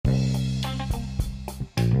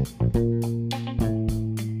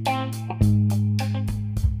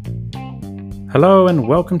Hello and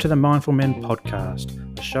welcome to the Mindful Men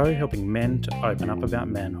podcast, a show helping men to open up about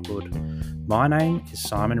manhood. My name is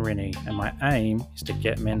Simon Rennie and my aim is to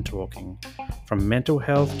get men talking. From mental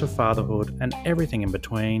health to fatherhood and everything in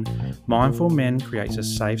between, Mindful Men creates a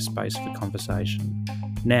safe space for conversation.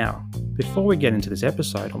 Now, before we get into this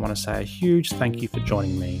episode, I want to say a huge thank you for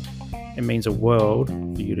joining me. It means a world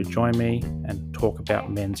for you to join me and talk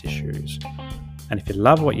about men's issues. And if you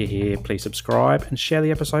love what you hear, please subscribe and share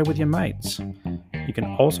the episode with your mates. You can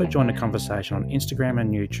also join the conversation on Instagram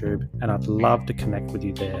and YouTube, and I'd love to connect with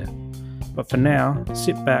you there. But for now,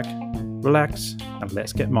 sit back, relax, and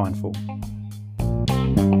let's get mindful.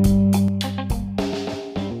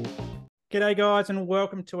 G'day guys, and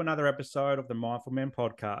welcome to another episode of the Mindful Men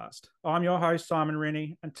podcast. I'm your host, Simon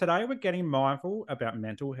Rennie, and today we're getting mindful about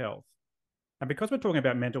mental health. And because we're talking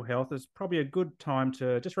about mental health, it's probably a good time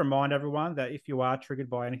to just remind everyone that if you are triggered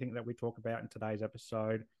by anything that we talk about in today's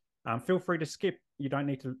episode, feel free to skip. You don't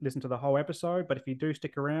need to listen to the whole episode, but if you do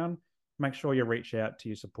stick around, make sure you reach out to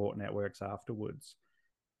your support networks afterwards.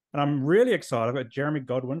 And I'm really excited. I've got Jeremy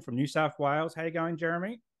Godwin from New South Wales. How are you going,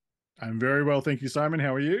 Jeremy? I'm very well, thank you, Simon.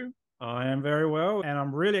 How are you? I am very well, and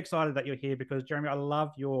I'm really excited that you're here because, Jeremy, I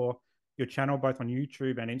love your channel both on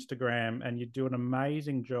YouTube and Instagram, and you do an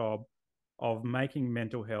amazing job of making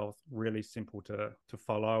mental health really simple to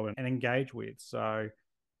follow and engage with. So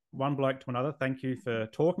one bloke to another, thank you for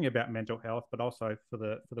talking about mental health, but also for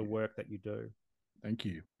the work that you do. Thank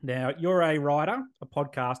you. Now, you're a writer, a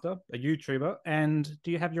podcaster, a YouTuber, and do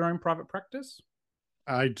you have your own private practice?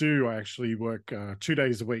 I do. I actually work 2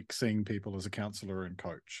 days a week seeing people as a counsellor and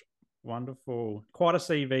coach. Wonderful. Quite a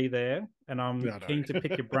CV there, and I'm keen to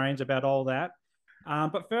pick your brains about all that.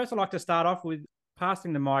 But first, I'd like to start off with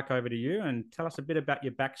passing the mic over to you and tell us a bit about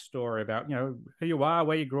your backstory, about who you are,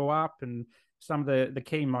 where you grew up, and some of the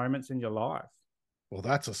key moments in your life. Well,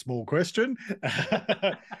 that's a small question.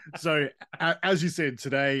 So, as you said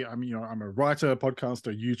today, I'm a writer,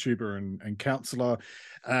 podcaster, YouTuber, and counselor.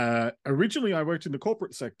 Originally, I worked in the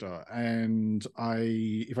corporate sector, and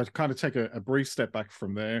if I kind of take a brief step back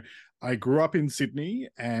from there, I grew up in Sydney,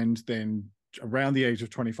 and then around the age of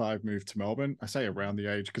 25 moved to Melbourne. I say around the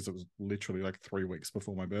age because it was literally like 3 weeks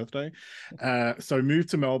before my birthday. So moved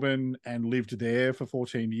to Melbourne and lived there for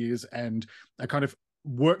 14 years, and I kind of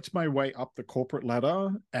worked my way up the corporate ladder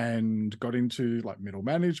and got into like middle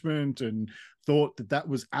management, and thought that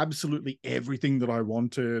was absolutely everything that I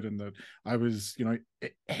wanted, and that I was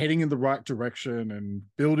heading in the right direction and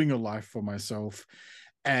building a life for myself.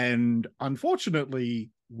 And unfortunately,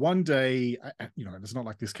 one day, it's not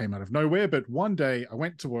like this came out of nowhere, but one day I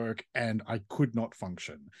went to work and I could not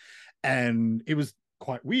function. And it was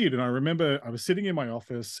quite weird. And I remember I was sitting in my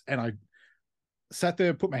office and I sat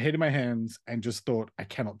there, put my head in my hands and just thought, I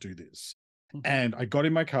cannot do this. Mm-hmm. And I got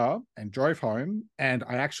in my car and drove home, and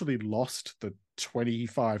I actually lost the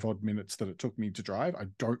 25 odd minutes that it took me to drive. I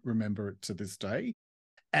don't remember it to this day,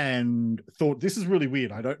 and thought, this is really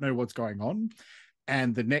weird. I don't know what's going on.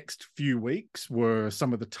 And the next few weeks were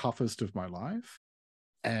some of the toughest of my life.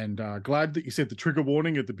 And glad that you said the trigger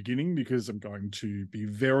warning at the beginning, because I'm going to be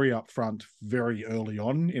very upfront very early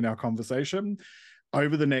on in our conversation.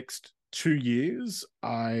 Over the next 2 years,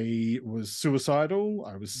 I was suicidal.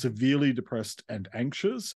 I was severely depressed and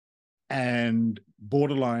anxious and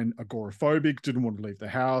borderline agoraphobic, didn't want to leave the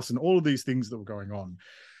house, and all of these things that were going on.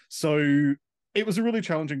 So it was a really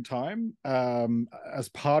challenging time. As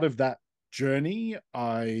part of that journey,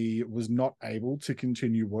 I was not able to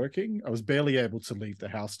continue working. I was barely able to leave the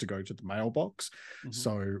house to go to the mailbox. Mm-hmm.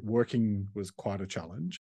 So working was quite a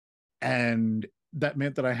challenge. And that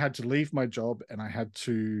meant that I had to leave my job and I had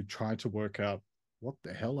to try to work out what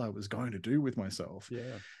the hell I was going to do with myself.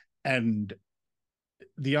 Yeah. And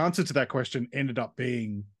the answer to that question ended up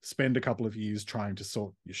being spend a couple of years trying to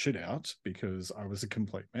sort your shit out, because I was a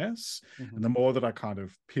complete mess. Mm-hmm. And the more that I kind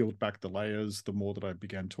of peeled back the layers, the more that I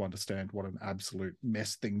began to understand what an absolute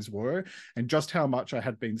mess things were, and just how much I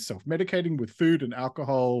had been self-medicating with food and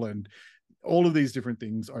alcohol and all of these different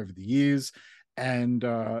things over the years. And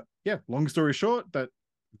long story short, that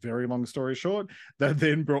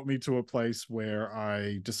then brought me to a place where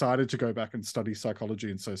I decided to go back and study psychology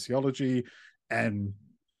and sociology, and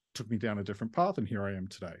took me down a different path, and here I am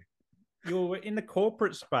today. You're in the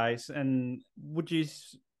corporate space, and would you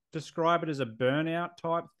describe it as a burnout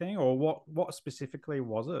type thing, or what specifically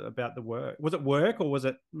was it about the work? Was it work, or was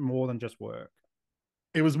it more than just work?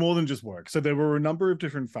 It was more than just work. So there were a number of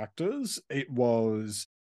different factors.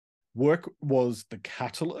 Work was the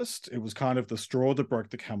catalyst. It was kind of the straw that broke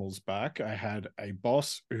the camel's back. I had a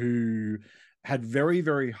boss who had very,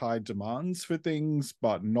 very high demands for things,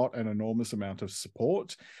 but not an enormous amount of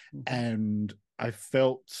support. Mm-hmm. And I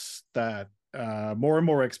felt that more and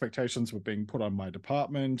more expectations were being put on my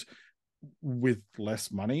department with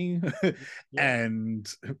less money. Yeah. And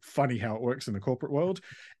funny how it works in the corporate world.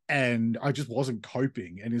 And I just wasn't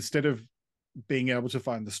coping. And instead of being able to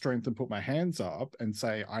find the strength and put my hands up and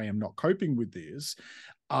say, I am not coping with this,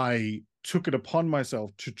 I took it upon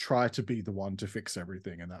myself to try to be the one to fix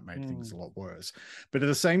everything. And that made things a lot worse. But at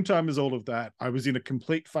the same time as all of that, I was in a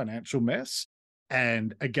complete financial mess.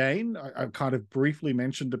 And again, I kind of briefly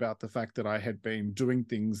mentioned about the fact that I had been doing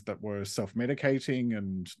things that were self-medicating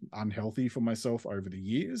and unhealthy for myself over the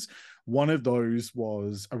years. One of those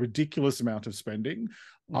was a ridiculous amount of spending.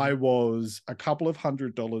 I was a couple of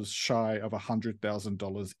 $100 shy of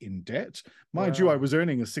 $100,000 in debt. Mind you, I was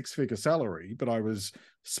earning a six-figure salary, but I was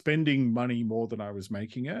spending money more than I was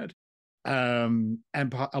making it. And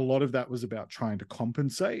a lot of that was about trying to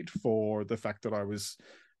compensate for the fact that I was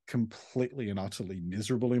completely and utterly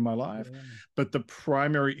miserable in my life. Yeah. But the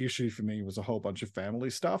primary issue for me was a whole bunch of family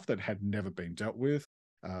stuff that had never been dealt with.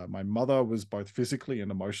 My mother was both physically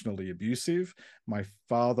and emotionally abusive. My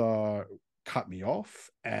father cut me off.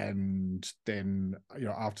 And then,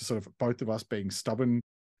 after sort of both of us being stubborn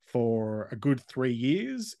for a good 3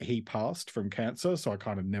 years, he passed from cancer. So I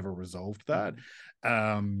kind of never resolved that.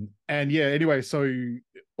 Anyway, so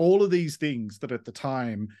all of these things that at the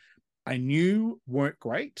time I knew weren't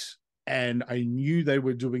great, and I knew they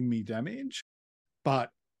were doing me damage, but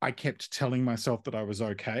I kept telling myself that I was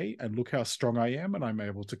okay, and look how strong I am, and I'm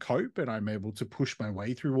able to cope, and I'm able to push my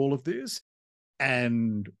way through all of this.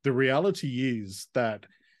 And the reality is that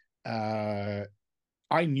I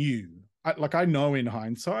know in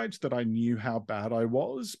hindsight that I knew how bad I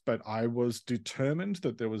was, but I was determined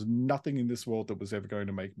that there was nothing in this world that was ever going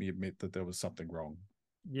to make me admit that there was something wrong.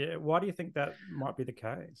 Yeah. Why do you think that might be the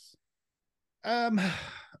case? I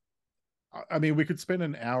mean, we could spend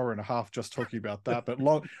an hour and a half just talking about that, but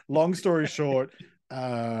long story short,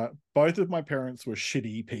 both of my parents were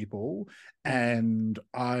shitty people, and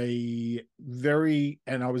I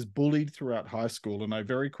was bullied throughout high school, and I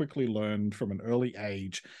very quickly learned from an early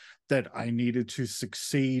age that I needed to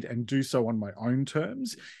succeed and do so on my own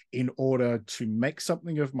terms in order to make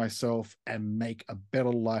something of myself and make a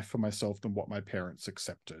better life for myself than what my parents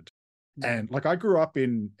accepted. And I grew up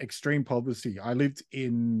in extreme poverty.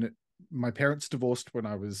 My parents divorced when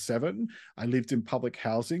I was 7. I lived in public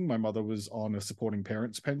housing. My mother was on a supporting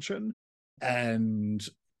parents pension. And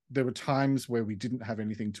there were times where we didn't have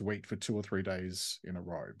anything to eat for 2 or 3 days in a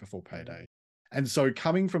row before payday. And so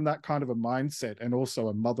coming from that kind of a mindset, and also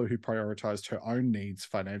a mother who prioritized her own needs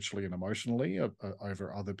financially and emotionally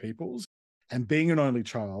over other people's, and being an only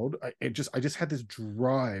child, I just had this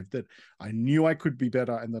drive that I knew I could be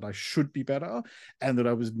better, and that I should be better, and that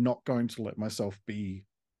I was not going to let myself be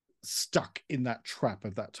stuck in that trap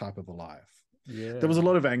of that type of a life. Yeah. There was a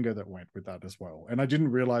lot of anger that went with that as well. And I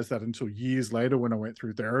didn't realize that until years later when I went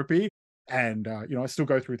through therapy. And, I still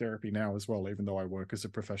go through therapy now as well, even though I work as a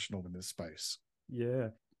professional in this space. Yeah.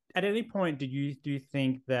 At any point, do you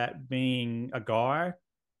think that being a guy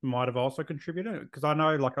might have also contributed? Because I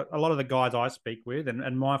know a lot of the guys I speak with,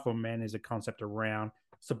 and Mindful Men is a concept around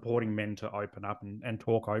supporting men to open up and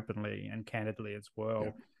talk openly and candidly as well.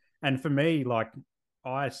 Yeah. And for me,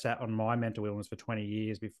 I sat on my mental illness for 20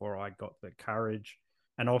 years before I got the courage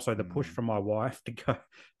and also the push from my wife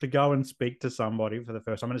to go and speak to somebody for the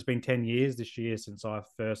first time. And it's been 10 years this year since I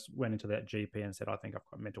first went into that GP and said, I think I've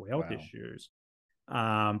got mental health issues.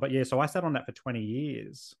 But yeah, so I sat on that for 20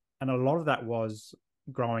 years. And a lot of that was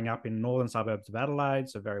growing up in northern suburbs of Adelaide,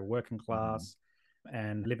 so very working class,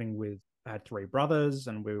 and living with, I had 3 brothers,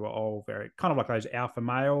 and we were all very kind of like those alpha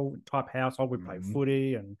male type household. We played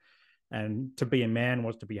footy, and to be a man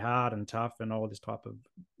was to be hard and tough and all this type of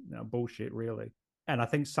bullshit, really. And I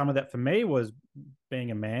think some of that for me was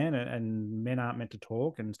being a man, and men aren't meant to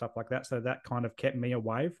talk and stuff like that. So that kind of kept me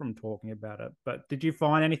away from talking about it. But did you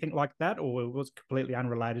find anything like that, or was it completely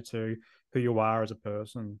unrelated to who you are as a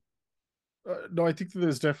person? No, I think that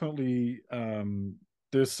there's definitely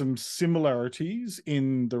there's some similarities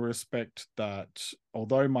in the respect that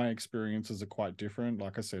although my experiences are quite different,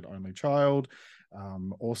 like I said, only child,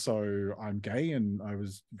 also I'm gay, and I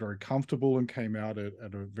was very comfortable and came out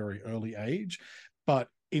at a very early age. But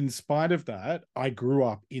in spite of that, I grew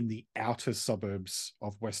up in the outer suburbs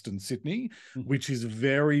of Western Sydney, which is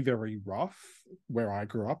very, very rough. Where I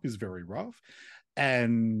grew up is very rough.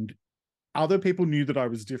 And other people knew that I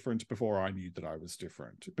was different before I knew that I was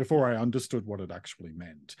different, before I understood what it actually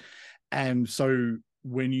meant. And so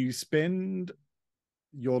when you spend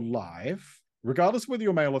your life regardless of whether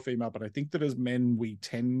you're male or female, but I think that as men, we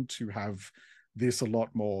tend to have this a lot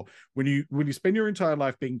more. When you spend your entire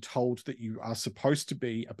life being told that you are supposed to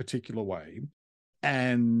be a particular way,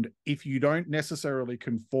 and if you don't necessarily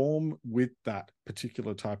conform with that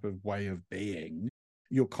particular type of way of being,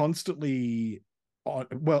 you're constantly on,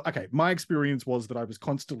 well, okay, my experience was that I was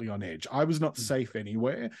constantly on edge. I was not safe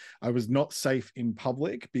anywhere. I was not safe in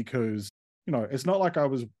public because, you know, it's not like I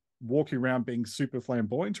was walking around being super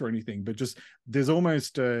flamboyant or anything, but just there's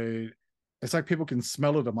almost it's like people can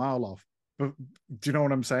smell it a mile off. But do you know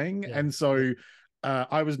what I'm saying? Yeah. And so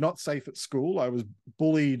I was not safe at school. I was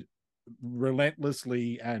bullied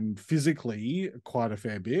relentlessly and physically quite a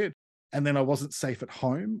fair bit. And then I wasn't safe at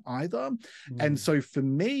home either. And so for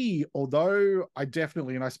me, although I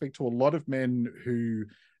definitely, and I speak to a lot of men who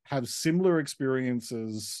have similar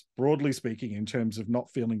experiences, broadly speaking, in terms of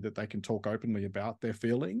not feeling that they can talk openly about their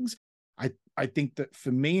feelings, I think that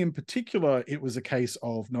for me in particular, it was a case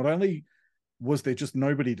of not only was there just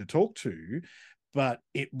nobody to talk to, but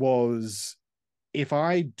it was, if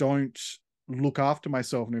I don't look after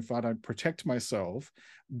myself and if I don't protect myself,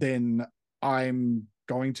 then I'm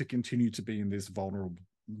going to continue to be in this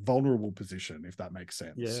vulnerable position, if that makes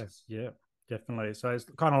sense. Yes, yeah, definitely. So it's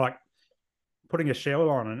kind of like putting a shell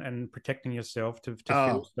on and protecting yourself to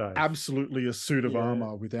feel safe. Absolutely a suit of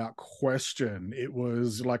armor without question. It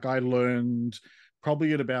was like I learned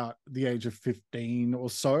probably at about the age of 15 or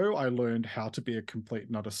so, I learned how to be a complete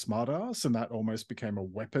and utter smartass, and that almost became a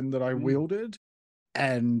weapon that I wielded.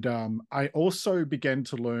 And I also began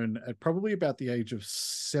to learn at probably about the age of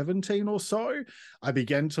 17 or so, I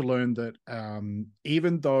began to learn that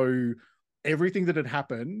even though everything that had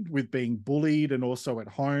happened with being bullied and also at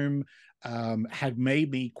home had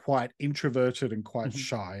made me quite introverted and quite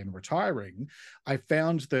shy and retiring, I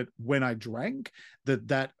found that when I drank,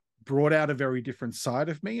 that brought out a very different side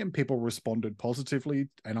of me and people responded positively,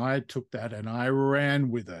 and I took that and I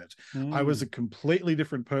ran with it. I was a completely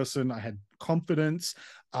different person. I had confidence.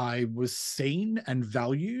 I was seen and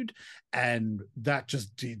valued, and that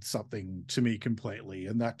just did something to me completely.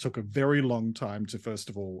 And that took a very long time to, first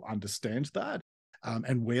of all, understand that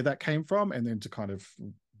and where that came from, and then to kind of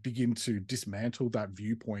begin to dismantle that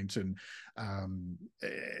viewpoint and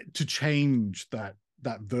to change that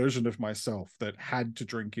version of myself that had to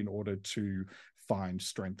drink in order to find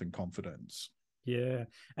strength and confidence. Yeah.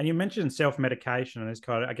 And you mentioned self-medication, and this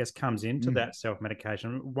kind of, I guess, comes into that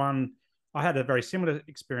self-medication. One, I had a very similar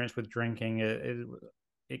experience with drinking.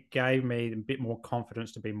 It gave me a bit more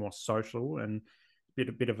confidence to be more social and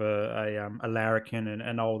a bit of a larrikin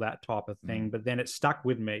and all that type of thing. But then it stuck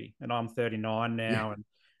with me, and I'm 39 now,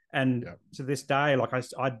 and to this day, like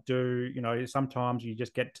I do, you know, sometimes you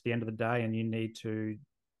just get to the end of the day and you need to,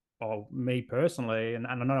 well, me personally, and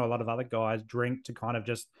I know a lot of other guys drink to kind of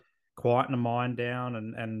just quieten the mind down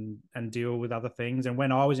and deal with other things. And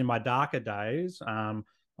when I was in my darker days, I'm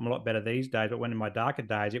a lot better these days, but when in my darker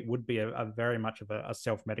days, it would be a very much of a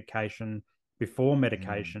self-medication before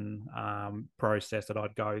medication process that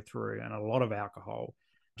I'd go through, and a lot of alcohol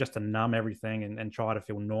just to numb everything and try to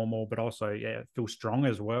feel normal, but also feel strong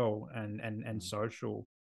as well and social.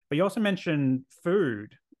 But you also mentioned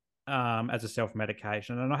food as a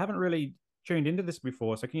self-medication, and I haven't really tuned into this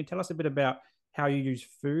before. So can you tell us a bit about how you use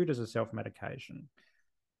food as a self-medication?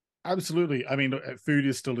 Absolutely. I mean, food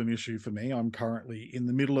is still an issue for me. I'm currently in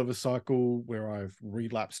the middle of a cycle where I've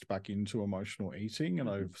relapsed back into emotional eating, and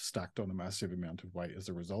I've stacked on a massive amount of weight as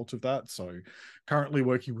a result of that. So currently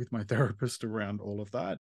working with my therapist around all of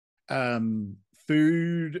that.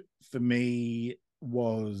 Food for me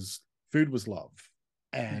was love.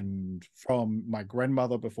 And from my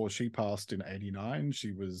grandmother before she passed in 89,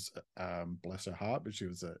 she was, bless her heart, but she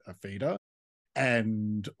was a feeder.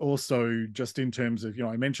 And also just in terms of, you know,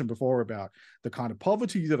 I mentioned before about the kind of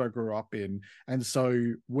poverty that I grew up in. And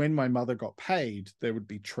so when my mother got paid, there would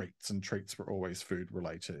be treats, and treats were always food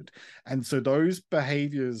related. And so those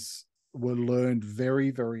behaviors were learned very,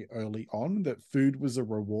 very early on, that food was a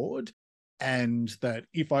reward, and that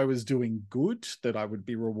if I was doing good, that I would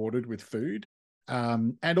be rewarded with food.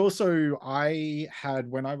 And also I had,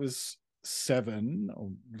 when I was 6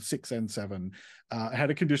 and 7, I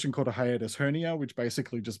had a condition called a hiatus hernia, which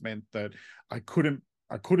basically just meant that I couldn't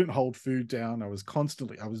hold food down. I was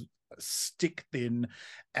stick thin,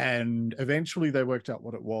 and eventually they worked out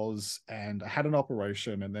what it was, and I had an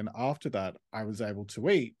operation. And then after that, I was able to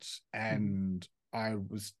eat, and I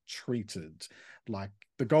was treated like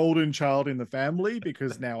the golden child in the family,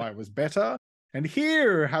 because now I was better, and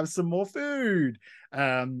here, have some more food.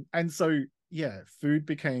 And so food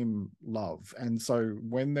became love. And so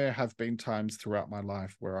when there have been times throughout my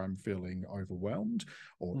life where I'm feeling overwhelmed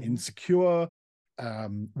or insecure,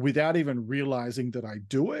 without even realizing that I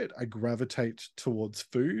do it, I gravitate towards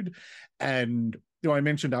food. And I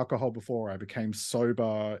mentioned alcohol before. I became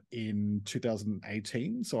sober in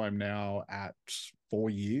 2018, so I'm now at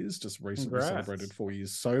 4 years. Just recently celebrated 4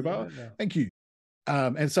 years sober. Yeah. Thank you.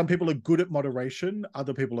 And some people are good at moderation,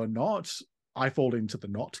 other people are not. I fall into the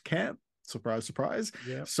not camp. Surprise, surprise.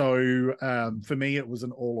 Yeah. So for me, it was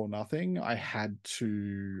an all or nothing. I had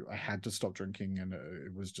to stop drinking, and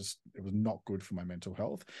it was not good for my mental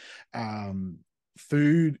health.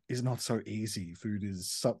 Food is not so easy. Food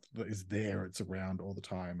is something that is there, it's around all the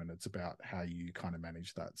time, and it's about how you kind of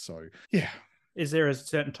manage that. So yeah. Is there a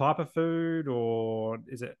certain type of food, or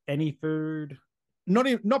is it any food?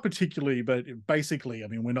 Not particularly, but basically, I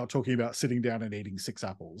mean, we're not talking about sitting down and eating 6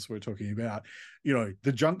 apples. We're talking about,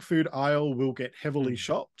 the junk food aisle will get heavily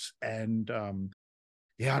shopped. And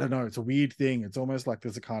I don't know. It's a weird thing. It's almost like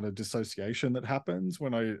there's a kind of dissociation that happens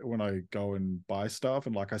when I go and buy stuff.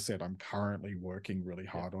 And like I said, I'm currently working really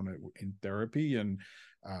hard on it in therapy and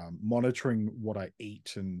monitoring what I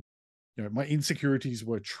eat. And, my insecurities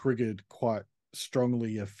were triggered quite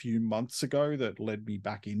strongly a few months ago that led me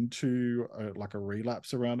back into a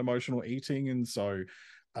relapse around emotional eating. And so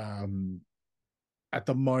at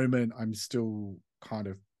the moment I'm still kind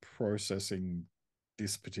of processing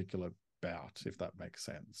this particular bout, if that makes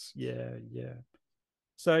sense. Yeah.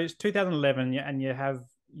 So it's 2011 and you have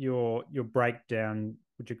your breakdown,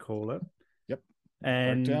 would you call it? Yep.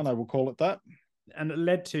 And breakdown, I will call it that. And it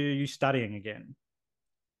led to you studying again.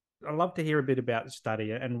 I'd love to hear a bit about the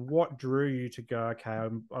study and what drew you to go, okay, I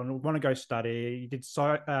want to go study. You did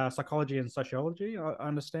psychology and sociology, I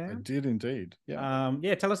understand. I did indeed. Yeah.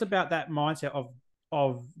 Tell us about that mindset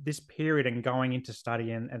of this period and going into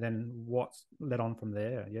study and then what's led on from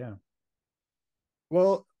there. Yeah.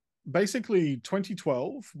 Well, basically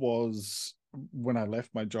 2012 was when I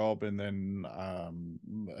left my job, and then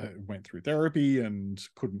went through therapy and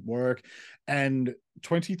couldn't work. And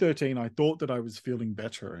 2013, I thought that I was feeling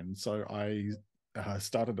better. And so I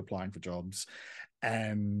started applying for jobs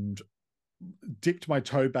and dipped my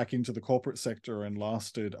toe back into the corporate sector and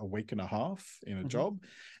lasted a week and a half in a job,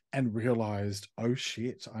 and realized, oh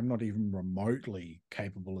shit, I'm not even remotely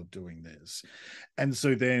capable of doing this. And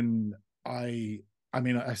so then I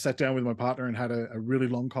sat down with my partner and had a really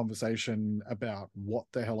long conversation about what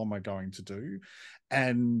the hell am I going to do.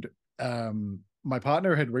 And my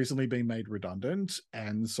partner had recently been made redundant.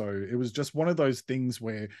 And so it was just one of those things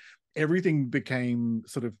where everything became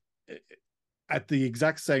sort of at the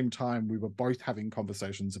exact same time. We were both having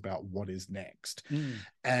conversations about what is next.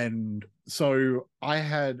 And so I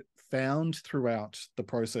had found throughout the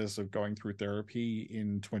process of going through therapy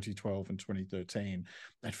in 2012 and 2013,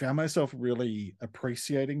 I found myself really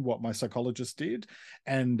appreciating what my psychologist did.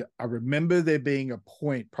 And I remember there being a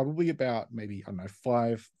point, probably about maybe, I don't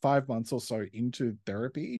know, five months or so into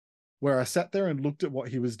therapy, where I sat there and looked at what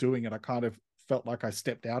he was doing, and I kind of felt like I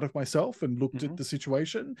stepped out of myself and looked at the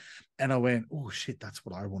situation, and I went, oh shit, that's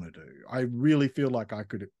what I want to do. I really feel like I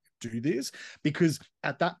could do this, because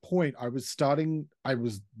at that point I was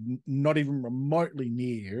not even remotely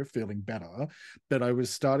near feeling better, but I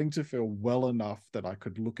was starting to feel well enough that I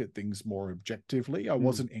could look at things more objectively. I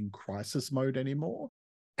wasn't in crisis mode anymore.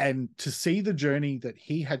 And to see the journey that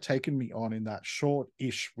he had taken me on in that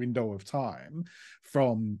short-ish window of time,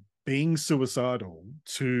 from being suicidal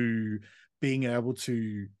to being able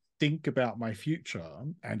to think about my future,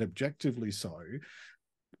 and objectively so,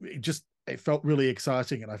 it felt really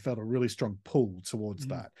exciting, and I felt a really strong pull towards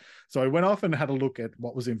that. So I went off and had a look at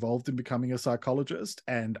what was involved in becoming a psychologist.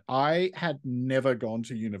 And I had never gone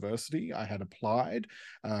to university. I had applied,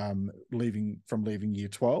 leaving year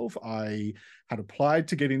 12. I had applied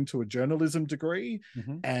to get into a journalism degree,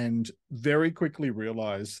 and very quickly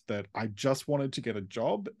realized that I just wanted to get a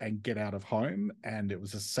job and get out of home. And it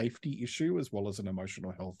was a safety issue as well as an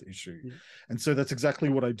emotional health issue. And so that's exactly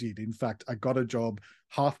what I did. In fact, I got a job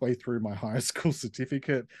halfway through my high school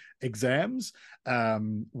certificate exams,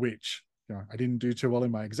 which I didn't do too well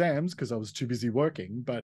in my exams because I was too busy working,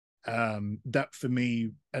 but that for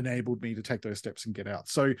me enabled me to take those steps and get out.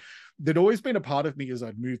 So there'd always been a part of me as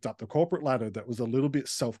I'd moved up the corporate ladder that was a little bit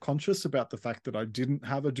self-conscious about the fact that I didn't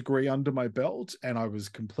have a degree under my belt, and I was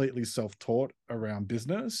completely self-taught around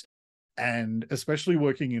business. And especially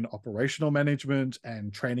working in operational management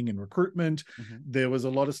and training and recruitment, there was a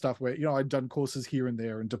lot of stuff where, I'd done courses here and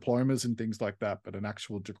there and diplomas and things like that, but an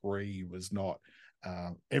actual degree was not.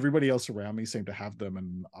 Everybody else around me seemed to have them,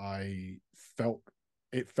 and I felt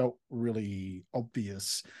it felt really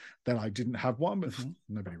obvious that I didn't have one, but Mhm.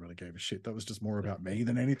 nobody really gave a shit. That was just more about me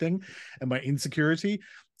than anything and my insecurity.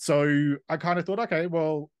 So I kind of thought, okay,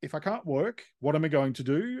 well, if I can't work, what am I going to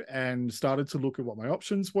do? And started to look at what my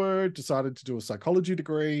options were, decided to do a psychology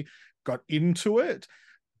degree, got into it,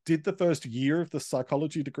 did the first year of the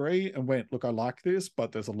psychology degree and went, look, I like this,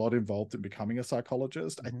 but there's a lot involved in becoming a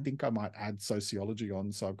psychologist. I think I might add sociology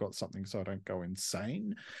on so I've got something so I don't go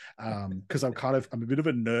insane. Because I'm a bit of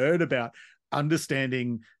a nerd about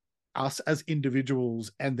understanding us as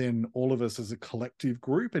individuals and then all of us as a collective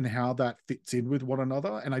group and how that fits in with one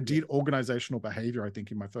another. And I did organizational behavior, I think,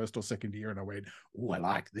 in my first or second year, and I went, oh, I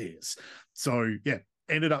like this. So yeah,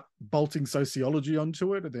 ended up bolting sociology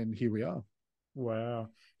onto it, and then here we are. Wow.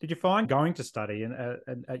 Did you find going to study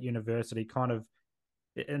at university kind of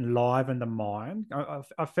enlivened the mind?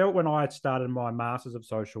 I felt when I had started my Masters of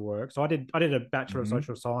Social Work, so I did a Bachelor of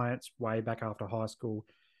Social Science way back after high school.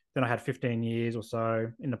 Then I had 15 years or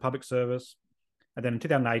so in the public service. And then in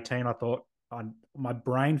 2018, I thought my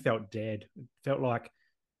brain felt dead. It felt like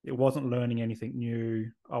it wasn't learning anything new.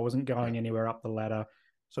 I wasn't going anywhere up the ladder.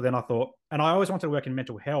 So then I thought, and I always wanted to work in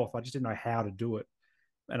mental health. I just didn't know how to do it.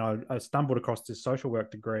 And I stumbled across this social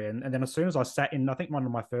work degree. And then as soon as I sat in, I think one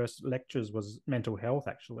of my first lectures was mental health,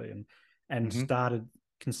 actually, and started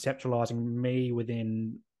conceptualizing me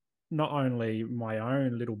within not only my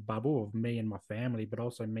own little bubble of me and my family, but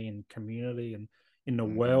also me and community and in the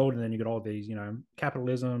world. And then you got all these,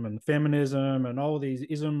 capitalism and feminism and all these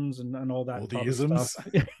isms and all All that the type of stuff.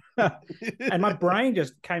 isms. And my brain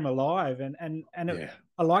just came alive.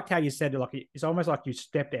 I liked how you said, like, it's almost like you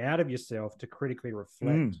stepped out of yourself to critically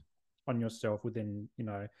reflect on yourself within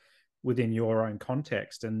your own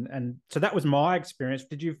context. And so that was my experience.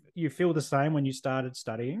 Did you feel the same when you started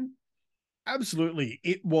studying? Absolutely.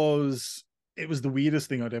 It was the weirdest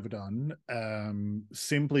thing I'd ever done.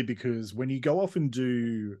 Simply because when you go off and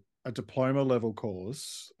do a diploma level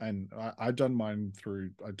course, and I'd done one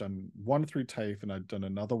through TAFE, and I'd done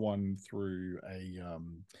another one through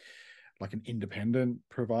like an independent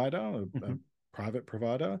provider, a private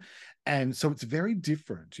provider. And so it's very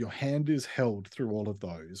different. Your hand is held through all of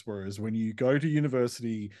those. Whereas when you go to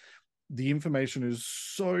university, the information is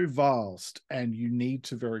so vast and you need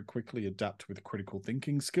to very quickly adapt with critical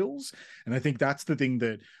thinking skills. And I think that's the thing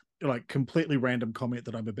that, like, completely random comment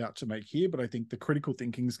that I'm about to make here, but I think the critical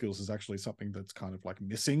thinking skills is actually something that's kind of like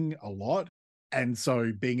missing a lot. And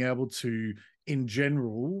so being able to, in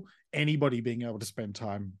general, anybody being able to spend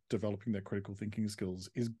time developing their critical thinking skills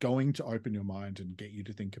is going to open your mind and get you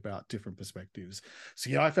to think about different perspectives. So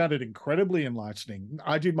yeah, I found it incredibly enlightening.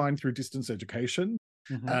 I did mine through distance education.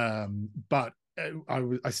 But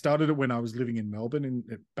I started it when I was living in Melbourne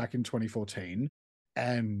back in 2014.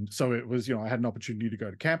 And so it was, I had an opportunity to go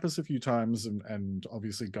to campus a few times and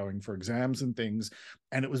obviously going for exams and things.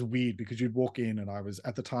 And it was weird because you'd walk in and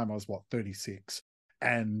at the time I was 36,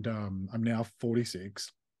 and I'm now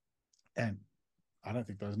 46. And I don't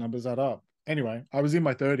think those numbers add up. Anyway, I was in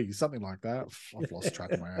my 30s, something like that. I've lost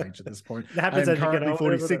track of my age at this point. It happens I am as you get currently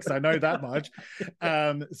older, 46. I know that much.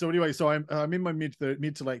 So anyway, so I'm in my mid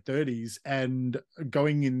to late 30s and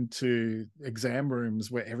going into exam rooms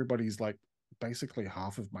where everybody's like basically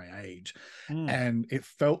half of my age, and it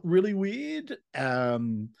felt really weird.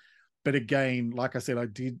 But again, like I said, I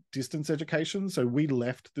did distance education. So we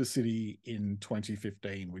left the city in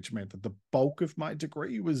 2015, which meant that the bulk of my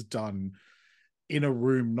degree was done in a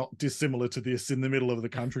room not dissimilar to this in the middle of the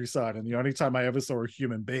countryside. And the only time I ever saw a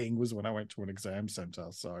human being was when I went to an exam center.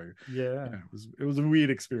 So yeah, it was a weird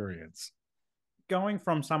experience. Going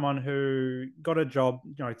from someone who got a job,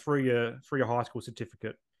 through your high school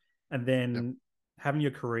certificate, and then having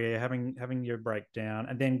your career, having your breakdown,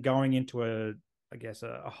 and then going into a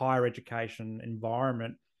higher education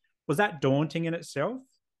environment, was that daunting in itself?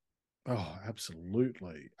 Oh,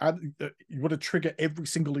 absolutely. You want to trigger every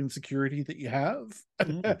single insecurity that you have.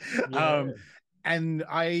 Yeah. And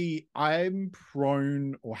I'm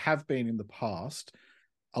prone, or have been in the past,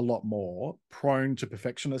 a lot more prone to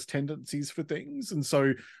perfectionist tendencies for things. And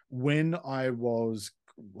so when I was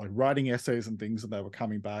like writing essays and things and they were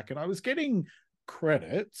coming back and I was getting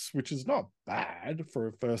credits, which is not bad for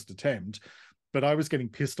a first attempt, but I was getting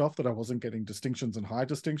pissed off that I wasn't getting distinctions and high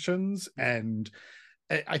distinctions. And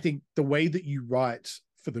I think the way that you write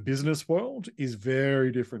for the business world is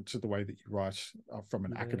very different to the way that you write from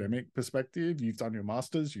an academic perspective. You've done your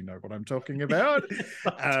masters, you know what I'm talking about.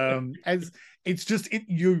 As it's just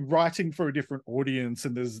you're writing for a different audience,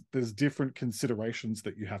 and there's different considerations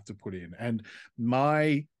that you have to put in. And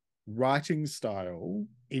my writing style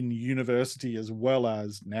in university as well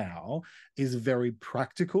as now is very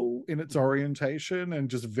practical in its orientation and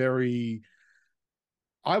just very,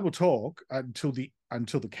 I will talk until the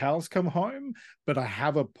cows come home, but I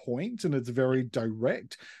have a point and it's very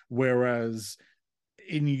direct. Whereas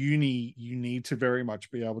in uni, you need to very much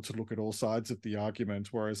be able to look at all sides of the argument.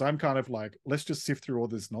 Whereas I'm kind of like, let's just sift through all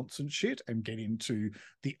this nonsense shit and get into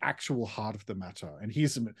the actual heart of the matter. And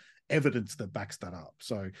here's some evidence that backs that up.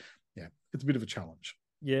 So yeah, it's a bit of a challenge.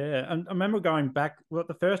 Yeah, and I remember going back. Well,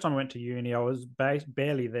 the first time I went to uni, I was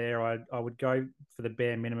barely there. I would go for the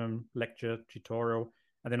bare minimum lecture tutorial,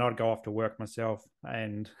 and then I'd go off to work myself.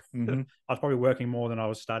 And I was probably working more than I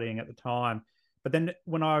was studying at the time. But then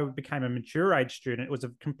when I became a mature age student, it was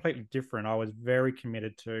a completely different. I was very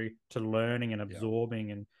committed to learning and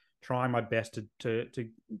absorbing and trying my best to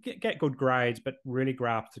get good grades, but really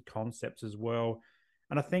grasp the concepts as well.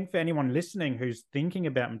 And I think for anyone listening who's thinking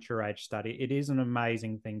about mature age study, it is an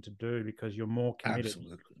amazing thing to do because you're more committed.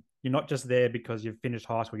 Absolutely. You're not just there because you've finished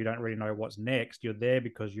high school, you don't really know what's next. You're there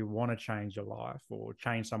because you want to change your life or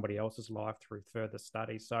change somebody else's life through further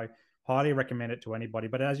study. So highly recommend it to anybody.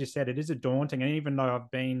 But as you said, it is a daunting. And even though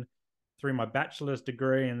I've been through my bachelor's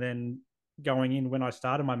degree and then going in when I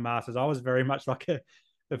started my master's, I was very much like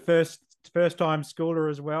the first time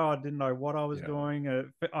schooler as well. I didn't know what I was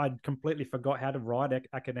doing. I'd completely forgot how to write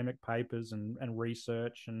academic papers and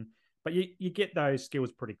research. But you get those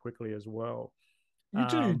skills pretty quickly as well. You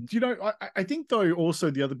do. You know, I think, though, also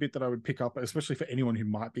the other bit that I would pick up, especially for anyone who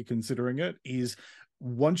might be considering it, is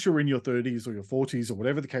once you're in your 30s or your 40s or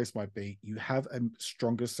whatever the case might be, you have a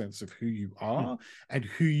stronger sense of who you are and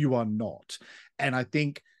who you are not. And I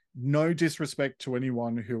think, no disrespect to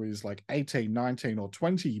anyone who is like 18, 19 or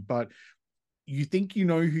 20, but you think you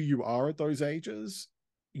know who you are at those ages,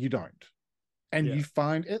 you don't. And you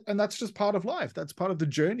find it, and that's just part of life. That's part of the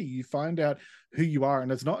journey. You find out who you are. And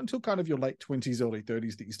it's not until kind of your late 20s, early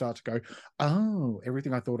 30s that you start to go, oh,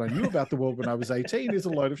 everything I thought I knew about the world when I was 18 is a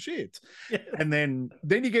load of shit. And then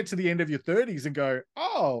you get to the end of your 30s and go,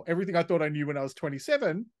 oh, everything I thought I knew when I was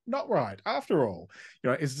 27, not right after all.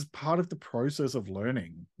 You know, it's just part of the process of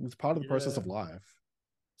learning. It's part of the process of life.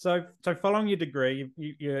 So following your degree,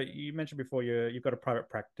 you mentioned before you've got a private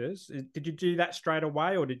practice. Did you do that straight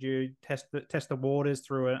away, or did you test the waters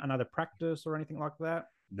through another practice or anything like that?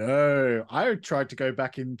 No, I tried to go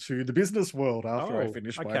back into the business world after I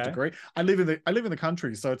finished my degree. I live in the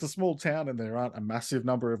country, so it's a small town, and there aren't a massive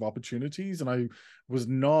number of opportunities. And I was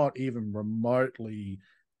not even remotely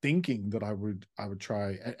thinking that I would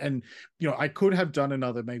try. And you know, I could have done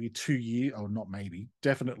another maybe 2 years, or not maybe,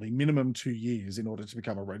 definitely minimum 2 years in order to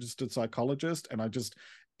become a registered psychologist. And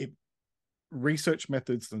research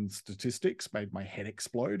methods and statistics made my head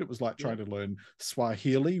explode. It was like trying to learn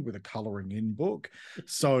Swahili with a coloring in book.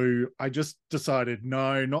 So I just decided,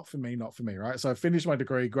 no, not for me, right? So I finished my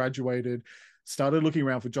degree, graduated, started looking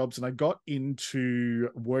around for jobs, and I got into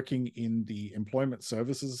working in the employment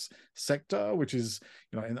services sector, which is,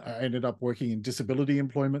 you know, and I ended up working in disability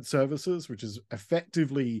employment services, which is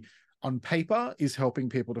effectively, on paper, is helping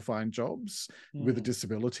people to find jobs with a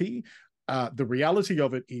disability. The reality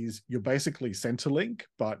of it is you're basically Centrelink,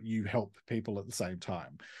 but you help people at the same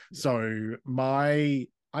time. So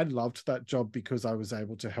I loved that job because I was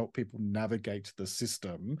able to help people navigate the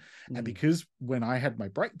system. And because when I had my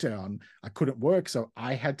breakdown, I couldn't work. So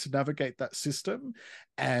I had to navigate that system.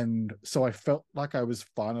 And so I felt like I was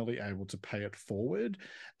finally able to pay it forward.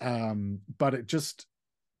 But it just,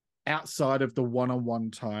 outside of the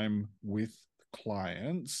one-on-one time with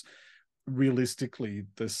clients, realistically,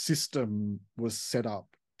 the system was set up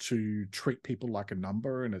to treat people like a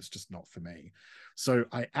number, and it's just not for me. So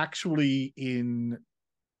I actually, in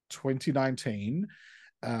 2019,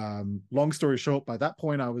 long story short, by that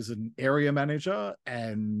point I was an area manager,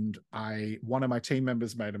 and one of my team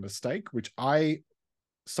members made a mistake, which I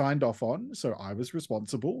signed off on, so I was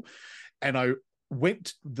responsible. And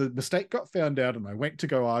the mistake got found out, and I went to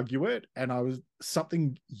go argue it, and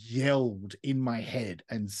something yelled in my head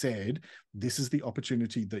and said, this is the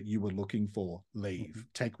opportunity that you were looking for. Leave.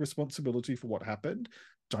 Take responsibility for what happened.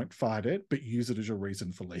 Don't fight it, but use it as your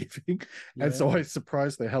reason for leaving. And so I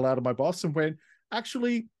surprised the hell out of my boss and went,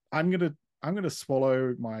 actually, I'm going to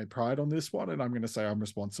swallow my pride on this one, and I'm going to say I'm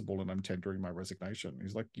responsible and I'm tendering my resignation.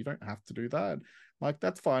 He's like, you don't have to do that. I'm like,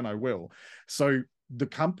 that's fine, I will. So the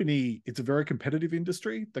company, it's a very competitive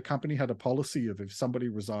industry. The company had a policy of, if somebody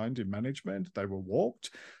resigned in management, they were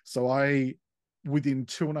walked. So I, within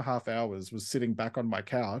 2.5 hours, was sitting back on my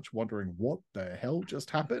couch wondering what the hell just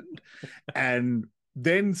happened. And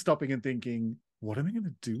then stopping and thinking, what am I going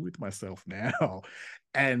to do with myself now?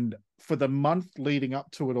 And for the month leading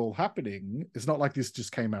up to it all happening, it's not like this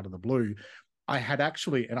just came out of the blue. I had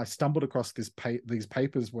actually, and I stumbled across these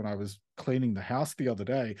papers when I was cleaning the house the other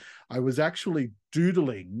day. I was actually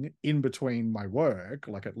doodling in between my work,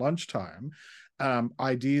 like at lunchtime,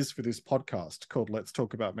 ideas for this podcast called Let's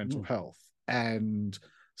Talk About Mental Health. And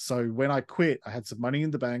so when I quit, I had some money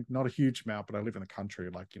in the bank, not a huge amount, but I live in the country.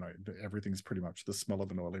 Like, you know, everything's pretty much the smell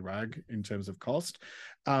of an oily rag in terms of cost.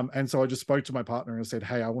 And so I just spoke to my partner and said,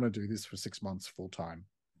 hey, I want to do this for 6 months full time.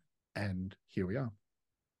 And here we are.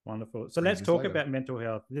 Wonderful. So let's talk about mental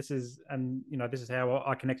health. This is, and you know, this is how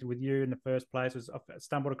I connected with you in the first place. Was I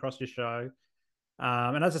stumbled across your show,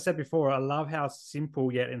 and as I said before, I love how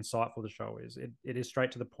simple yet insightful the show is. It is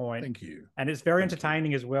straight to the point. Thank you. And it's very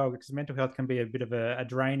entertaining as well, because mental health can be a bit of a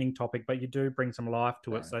draining topic, but you do bring some life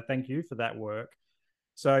to it. So thank you for that work.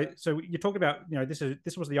 So you talked about, you know,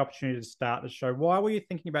 this was the opportunity to start the show. Why were you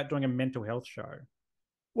thinking about doing a mental health show?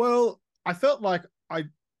 Well, I felt like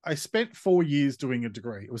I spent 4 years doing a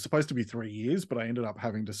degree. It was supposed to be 3 years, but I ended up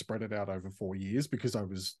having to spread it out over 4 years because I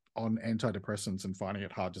was on antidepressants and finding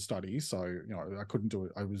it hard to study. So, you know, I couldn't do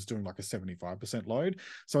it. I was doing like a 75% load.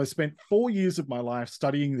 So I spent 4 years of my life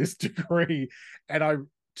studying this degree. And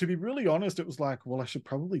to be really honest, it was like, well, I should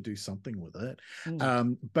probably do something with it.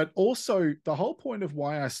 But also the whole point of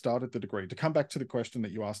why I started the degree, to come back to the question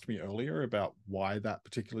that you asked me earlier about why that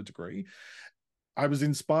particular degree, I was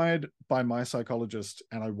inspired by my psychologist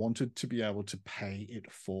and I wanted to be able to pay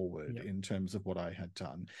it forward in terms of what I had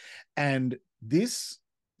done. And this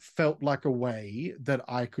felt like a way that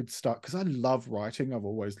I could start, because I love writing. I've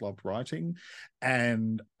always loved writing.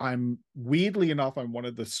 And weirdly enough, I'm one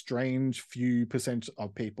of the strange few percent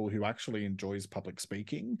of people who actually enjoys public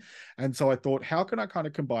speaking. And so I thought, how can I kind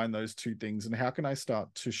of combine those two things? And how can I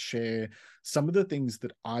start to share some of the things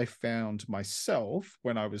that I found myself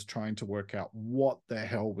when I was trying to work out what the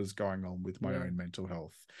hell was going on with my own mental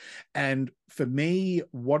health? And for me,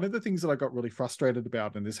 one of the things that I got really frustrated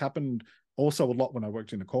about, and this happened also a lot when I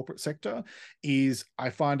worked in the corporate sector, is I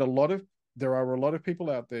find there are a lot of people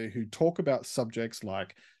out there who talk about subjects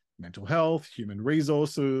like mental health, human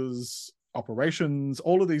resources, operations,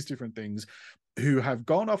 all of these different things, who have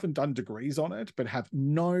gone off and done degrees on it, but have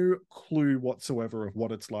no clue whatsoever of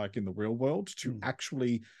what it's like in the real world to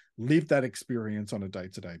actually live that experience on a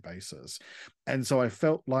day-to-day basis. And so I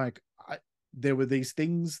felt like there were these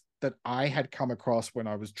things that I had come across when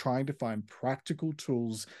I was trying to find practical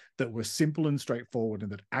tools that were simple and straightforward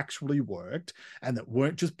and that actually worked and that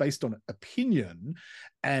weren't just based on opinion.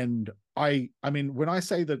 And I mean, when I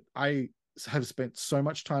say that I have spent so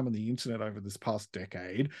much time on the internet over this past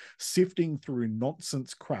decade, sifting through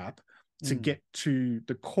nonsense crap to get to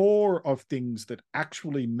the core of things that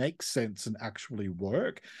actually make sense and actually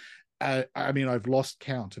work. I mean, I've lost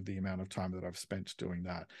count of the amount of time that I've spent doing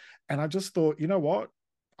that. And I just thought, you know what?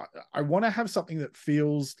 I want to have something that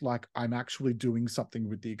feels like I'm actually doing something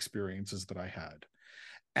with the experiences that I had.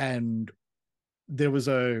 And there was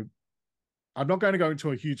I'm not going to go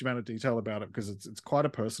into a huge amount of detail about it because it's quite a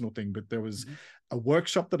personal thing, but there was a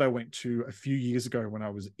workshop that I went to a few years ago when I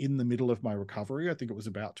was in the middle of my recovery. I think it was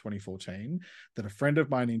about 2014, that a friend of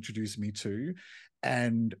mine introduced me to.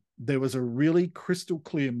 And there was a really crystal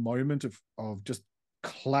clear moment of just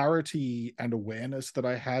clarity and awareness that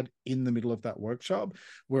I had in the middle of that workshop,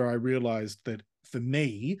 where I realized that for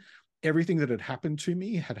me, everything that had happened to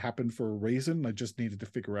me had happened for a reason. I just needed to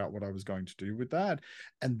figure out what I was going to do with that.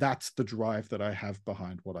 And that's the drive that I have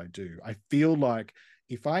behind what I do. I feel like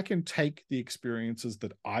if I can take the experiences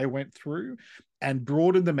that I went through and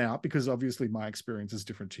broaden them out, because obviously my experience is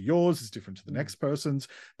different to yours, is different to the next person's,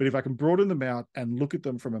 but if I can broaden them out and look at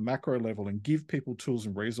them from a macro level and give people tools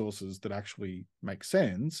and resources that actually make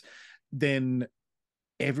sense, then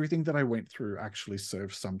everything that I went through actually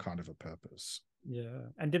serves some kind of a purpose. Yeah.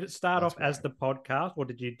 And did it start off as the podcast, or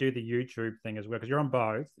did you do the YouTube thing as well? Because you're on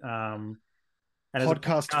both. And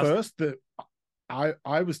podcast first.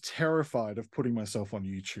 I was terrified of putting myself on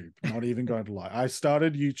YouTube, not even going to lie. I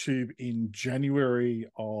started YouTube in January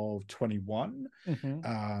of 21,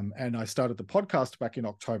 and I started the podcast back in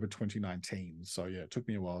October 2019. So yeah, it took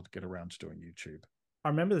me a while to get around to doing YouTube. I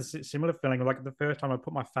remember the similar feeling, like the first time I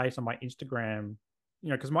put my face on my Instagram, you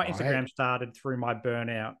know, because my Instagram started through my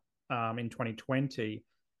burnout in 2020.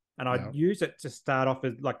 And I'd use it to start off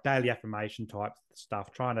with like daily affirmation type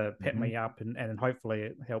stuff, trying to pep me up, and hopefully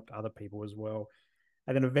it helped other people as well.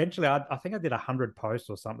 And then eventually, I think I did 100 posts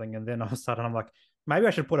or something. And then all of a sudden, I'm like, maybe I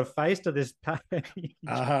should put a face to this page.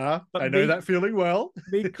 I know that feeling well.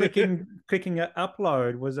 Me clicking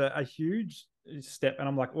upload was a huge step. And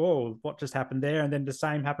I'm like, oh, what just happened there? And then the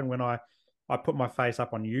same happened when I I put my face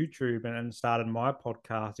up on YouTube and started my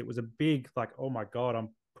podcast, it was a big like, oh my God, I'm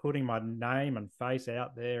putting my name and face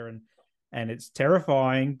out there, and it's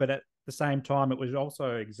terrifying, but at the same time, it was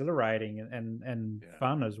also exhilarating and Yeah.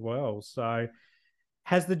 fun as well. So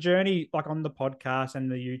has the journey like on the podcast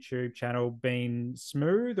and the YouTube channel been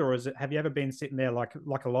smooth, or is it, have you ever been sitting there like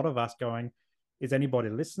a lot of us going, is anybody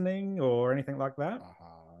listening or anything like that?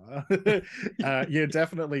 Yeah,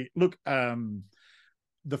 definitely. Look,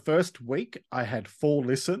 the first week I had 4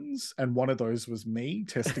 listens, and one of those was me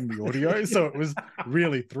testing the audio. So it was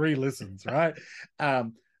really 3 listens, right?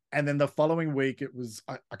 And then the following week it was,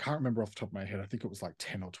 I can't remember off the top of my head, I think it was like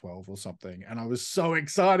 10 or 12 or something. And I was so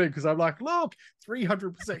excited because I'm like, look,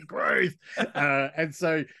 300% growth. And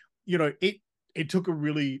so, you know, it took a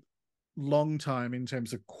really long time in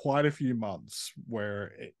terms of quite a few months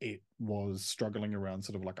where it was struggling around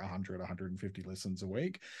sort of like 150 listens a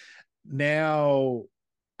week. Now,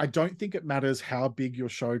 I don't think it matters how big your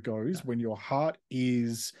show goes when your heart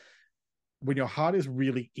is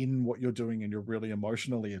really in what you're doing and you're really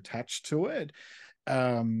emotionally attached to it.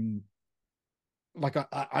 Like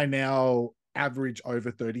I now average over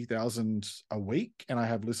 30,000 a week, and I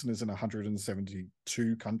have listeners in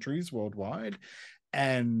 172 countries worldwide.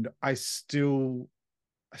 And I still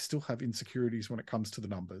have insecurities when it comes to the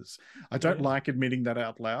numbers. I don't like admitting that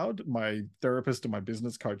out loud. My therapist and my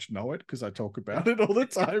business coach know it because I talk about it all the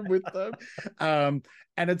time with them.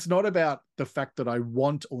 And it's not about the fact that I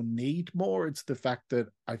want or need more. It's the fact that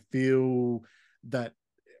I feel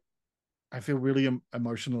really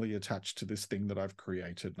emotionally attached to this thing that I've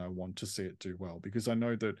created, and I want to see it do well, because I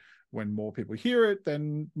know that when more people hear it,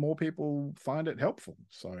 then more people find it helpful.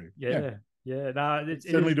 So yeah, no, it's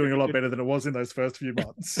certainly doing a lot better than it was in those first few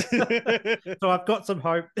months. So I've got some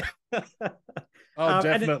hope. Oh,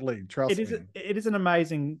 definitely. Trust me. It is an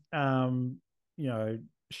amazing,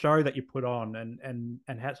 show that you put on,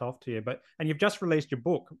 and hats off to you. And you've just released your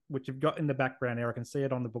book, which you've got in the background here. I can see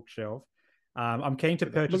it on the bookshelf. I'm keen to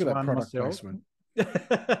purchase one myself.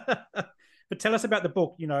 But tell us about the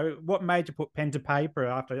book. You know, what made you put pen to paper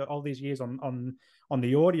after all these years on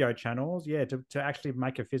the audio channels? Yeah, to actually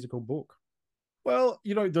make a physical book. Well,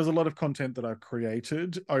 you know, there's a lot of content that I've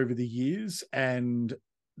created over the years, and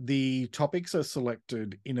the topics are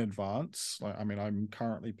selected in advance. I mean, I'm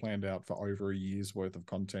currently planned out for over a year's worth of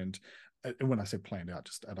content. And when I say planned out,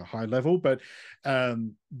 just at a high level, but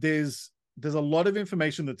there's a lot of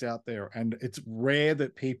information that's out there, and it's rare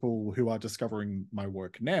that people who are discovering my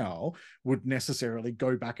work now would necessarily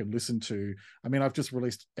go back and listen to. I mean, I've just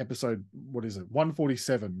released episode,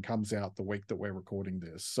 147 comes out the week that we're recording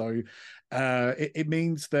this. So it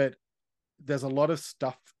means that there's a lot of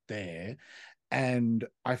stuff there. And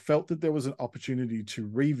I felt that there was an opportunity to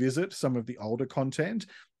revisit some of the older content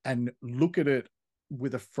and look at it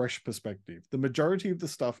with a fresh perspective. The majority of the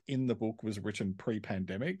stuff in the book was written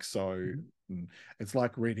pre-pandemic, so it's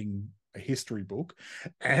like reading a history book,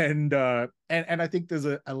 and I think there's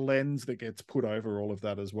a lens that gets put over all of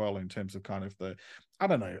that as well, in terms of kind of I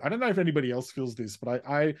don't know if anybody else feels this, but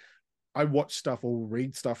I watch stuff or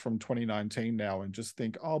read stuff from 2019 now and just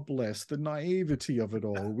think, oh, bless the naivety of it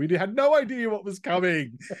all. We had no idea what was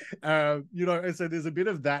coming, and so there's a bit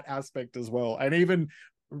of that aspect as well. And even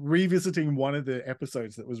revisiting one of the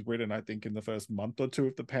episodes that was written, I think, in the first month or two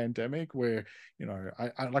of the pandemic, where,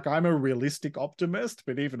 I'm a realistic optimist,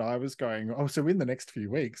 but even I was going, oh, so in the next few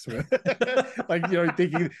weeks, thinking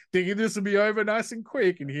this will be over nice and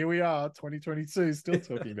quick, and here we are, 2022, still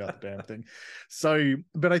talking about the damn thing. So,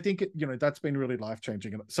 but I think that's been really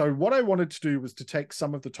life-changing. And so what I wanted to do was to take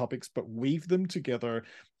some of the topics, but weave them together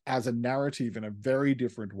as a narrative in a very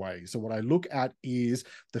different way. So what I look at is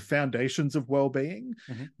the foundations of well-being,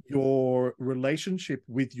 your relationship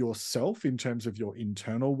with yourself in terms of your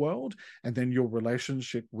internal world, and then your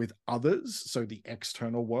relationship with others, so the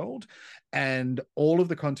external world. And all of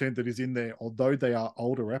the content that is in there, although they are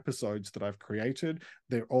older episodes that I've created,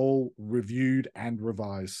 they're all reviewed and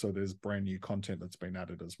revised. So there's brand new content that's been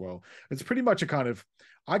added as well. It's pretty much a kind of,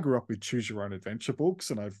 I grew up with choose your own adventure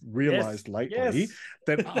books, and I've realized lately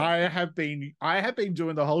that I have been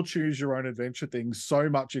doing the whole choose your own adventure thing so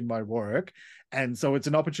much in my work. And so it's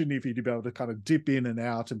an opportunity for you to be able to kind of dip in and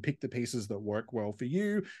out and pick the pieces that work well for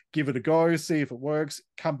you, give it a go, see if it works,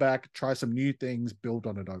 come back, try some new things, build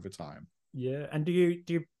on it over time. Yeah. And do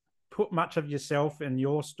you put much of yourself and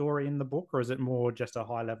your story in the book, or is it more just a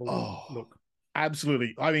high level look?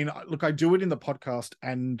 Absolutely. I mean, look, I do it in the podcast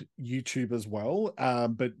and YouTube as well,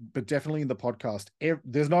 but definitely in the podcast.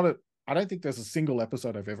 I don't think there's a single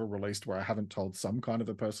episode I've ever released where I haven't told some kind of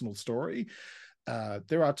a personal story.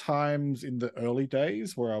 There are times in the early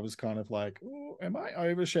days where I was kind of like, oh, am I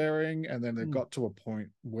oversharing? And then it got to a point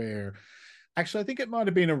where actually, I think it might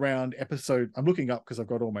have been around episode. I'm looking up because I've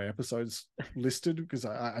got all my episodes listed because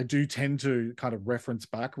I do tend to kind of reference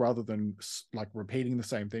back rather than like repeating the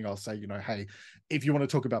same thing. I'll say, hey, if you want to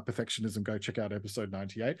talk about perfectionism, go check out episode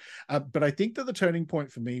 98. But I think that the turning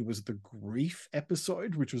point for me was the grief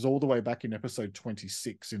episode, which was all the way back in episode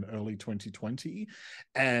 26 in early 2020.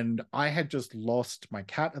 And I had just lost my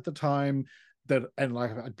cat at the time. And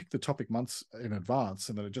like I'd picked the topic months in advance,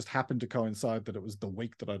 and then it just happened to coincide that it was the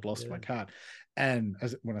week that I'd lost my cat. And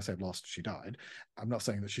when I say lost, she died. I'm not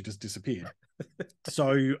saying that she just disappeared.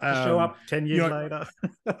 So show up 10 years later.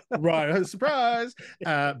 Right, surprise.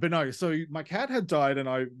 But no, so my cat had died, and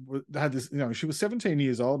I had this, she was 17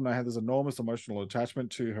 years old, and I had this enormous emotional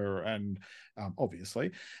attachment to her, and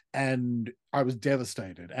obviously, and I was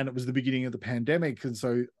devastated. And it was the beginning of the pandemic, and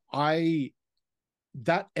so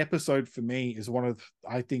that episode for me is one of,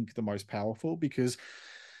 I think, the most powerful, because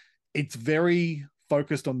it's very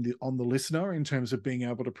focused on the listener in terms of being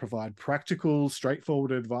able to provide practical,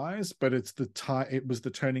 straightforward advice. But it was the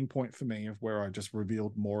turning point for me of where I just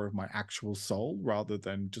revealed more of my actual soul rather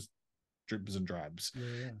than just dribs and drabs.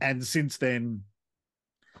 Yeah. And since then,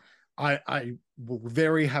 I will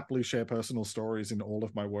very happily share personal stories in all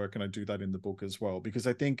of my work, and I do that in the book as well, because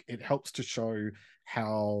I think it helps to show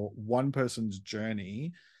how one person's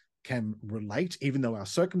journey can relate, even though our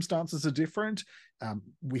circumstances are different.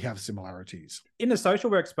 We have similarities. In the social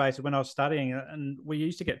work space, when I was studying, and we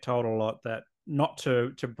used to get told a lot that not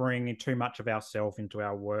to bring too much of ourselves into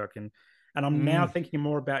our work, and I'm now thinking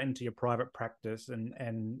more about into your private practice,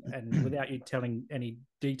 and without you telling any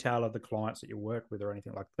detail of the clients that you work with or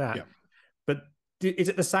anything like that. Yeah. But is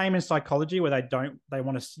it the same in psychology, where they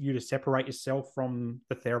want you to separate yourself from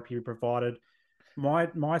the therapy you provided?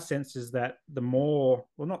 My sense is that the more,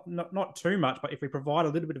 well, not too much, but if we provide a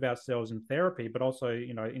little bit of ourselves in therapy, but also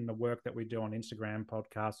in the work that we do on Instagram,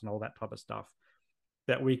 podcasts, and all that type of stuff,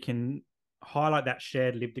 that we can highlight that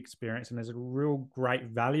shared lived experience, and there's a real great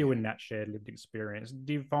value in that shared lived experience.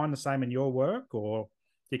 Do you find the same in your work, or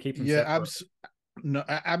do you keep them separate? No,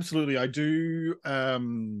 absolutely. I do.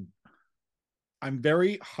 I'm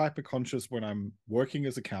very hyper conscious when I'm working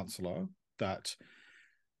as a counselor that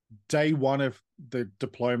day one of the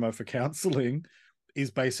diploma for counseling is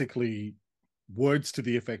basically words to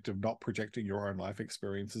the effect of not projecting your own life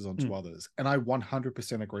experiences onto others. And I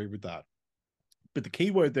 100% agree with that. But the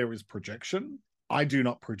key word there is projection. I do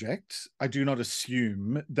not project. I do not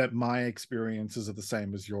assume that my experiences are the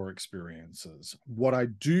same as your experiences. What I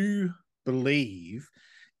do believe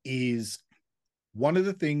is one of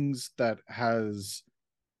the things that has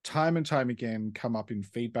time and time again come up in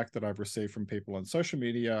feedback that I've received from people on social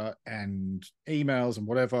media and emails and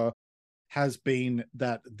whatever has been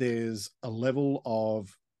that there's a level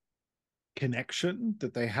of connection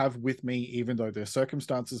that they have with me, even though their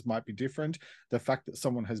circumstances might be different. The fact that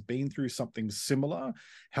someone has been through something similar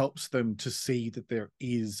helps them to see that there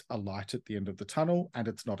is a light at the end of the tunnel, and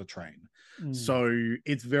it's not a train. So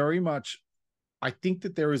it's very much, I think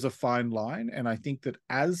that there is a fine line. And I think that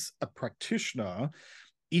as a practitioner,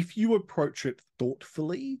 if you approach it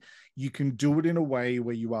thoughtfully, you can do it in a way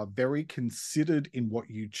where you are very considered in what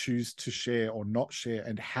you choose to share or not share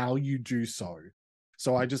and how you do so.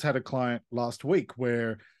 So I just had a client last week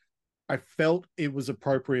where I felt it was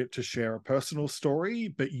appropriate to share a personal story,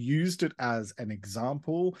 but used it as an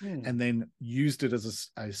example and then used it as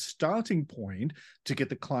a starting point to get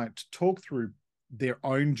the client to talk through their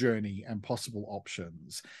own journey and possible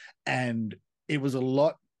options. And it was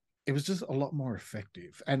just a lot more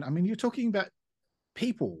effective. And I mean, you're talking about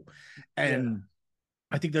people, and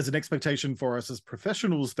I think there's an expectation for us as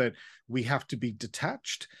professionals that we have to be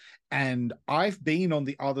detached. And I've been on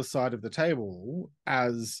the other side of the table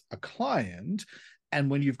as a client. And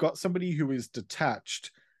when you've got somebody who is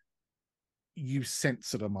detached, you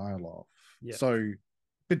sense it a mile off. Yeah. So,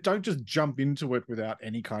 but don't just jump into it without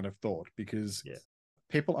any kind of thought, because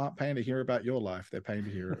people aren't paying to hear about your life. They're paying to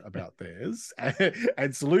hear about theirs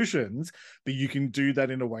and solutions. But you can do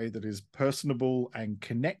that in a way that is personable and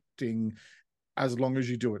connecting, as long as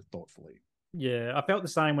you do it thoughtfully. Yeah, I felt the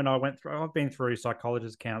same when I've been through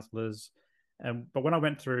psychologists, counselors, but when I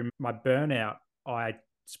went through my burnout, I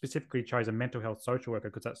specifically chose a mental health social worker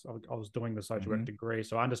because I was doing the social work degree.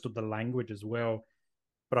 So I understood the language as well.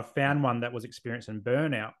 But I found one that was experiencing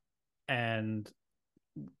burnout, and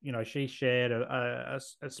she shared a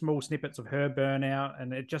small snippets of her burnout,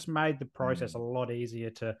 and it just made the process a lot easier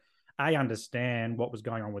to understand what was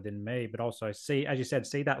going on within me, but also see, as you said,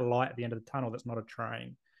 see that light at the end of the tunnel that's not a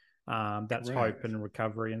train. That's hope Correct. and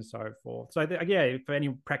recovery and so forth. So yeah, for any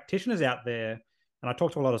practitioners out there, and I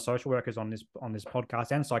talk to a lot of social workers on this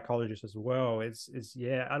podcast and psychologists as well. Is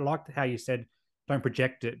yeah, I liked how you said don't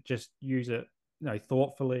project it, just use it,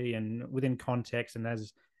 thoughtfully and within context, and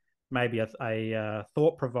as maybe a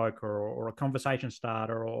thought provoker or a conversation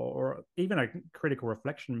starter or even a critical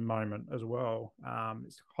reflection moment as well.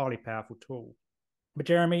 It's a highly powerful tool. But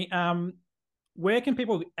Jeremy, where can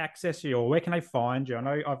people access you, or where can they find you? I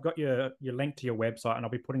know I've got your link to your website, and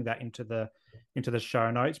I'll be putting that into the show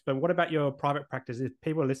notes. But what about your private practice? If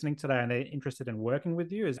people are listening today and they're interested in working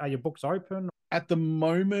with you, are your books open? At the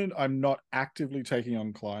moment, I'm not actively taking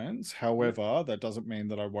on clients. However, that doesn't mean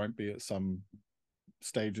that I won't be at some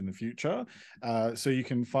stage in the future. So you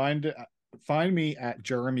can find me at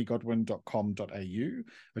jeremygodwin.com.au.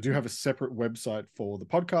 I do have a separate website for the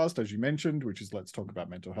podcast, as you mentioned, which is let's talk about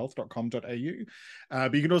mentalhealth.com.au.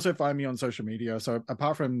 But you can also find me on social media. So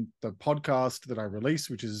apart from the podcast that I release,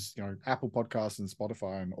 which is Apple Podcasts and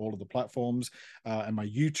Spotify and all of the platforms, and my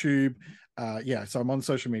YouTube, so I'm on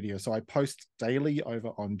social media. So I post daily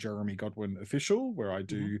over on Jeremy Godwin Official, where I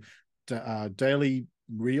do daily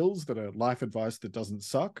reels that are life advice that doesn't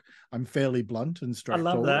suck. I'm fairly blunt and I love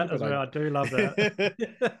straightforward. that as well. I do love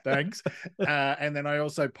that. Thanks. And then I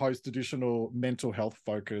also post additional mental health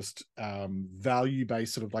focused,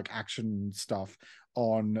 value-based sort of like action stuff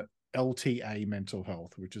on LTA Mental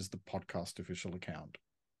Health, which is the podcast official account.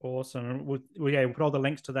 Awesome. We'll put all the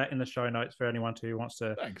links to that in the show notes for anyone who wants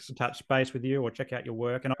to touch base with you or check out your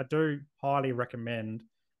work. And I do highly recommend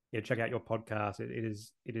check out your podcast. It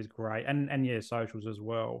is great. And yeah, socials as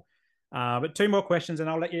well. But two more questions and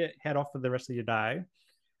I'll let you head off for the rest of your day.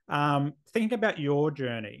 Thinking about your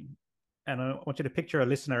journey, and I want you to picture a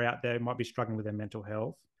listener out there who might be struggling with their mental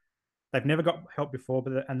health. They've never got help before,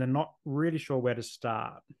 and they're not really sure where to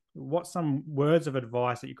start. What's some words of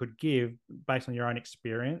advice that you could give based on your own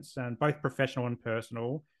experience, and both professional and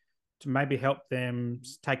personal, to maybe help them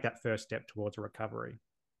take that first step towards a recovery?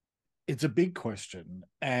 It's a big question.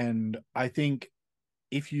 And I think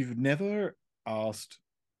if you've never asked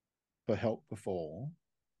for help before,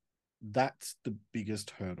 that's the biggest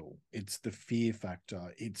hurdle. It's the fear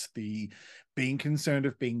factor. It's the being concerned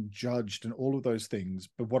of being judged and all of those things.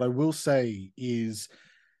 But what I will say is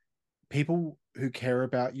people who care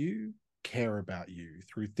about you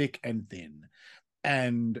through thick and thin.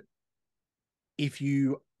 And if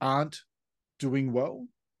you aren't doing well,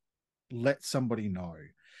 let somebody know.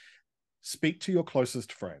 Speak to your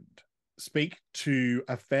closest friend. Speak to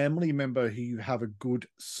a family member who you have a good,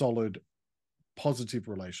 solid, positive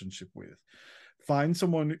relationship with. Find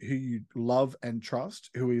someone who you love and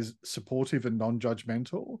trust, who is supportive and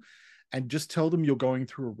non-judgmental, and just tell them you're going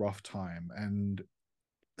through a rough time and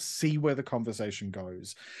see where the conversation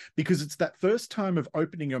goes. Because it's that first time of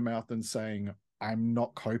opening your mouth and saying, I'm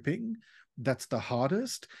not coping, that's the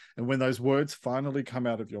hardest. And when those words finally come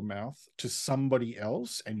out of your mouth to somebody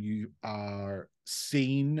else and you are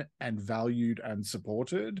seen and valued and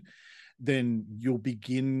supported, then you'll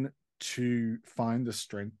begin to find the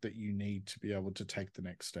strength that you need to be able to take the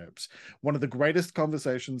next steps. One of the greatest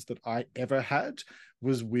conversations that I ever had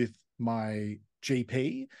was with my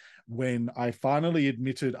GP when I finally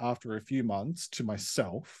admitted after a few months to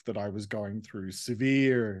myself that I was going through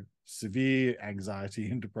severe anxiety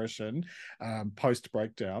and depression post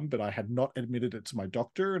breakdown, but I had not admitted it to my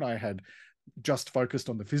doctor, and I had just focused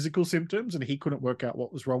on the physical symptoms, and he couldn't work out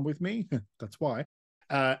what was wrong with me. That's why.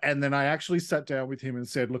 And then I actually sat down with him and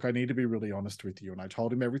said, look, I need to be really honest with you. And I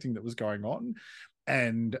told him everything that was going on.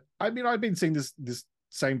 And I mean, I've been seeing this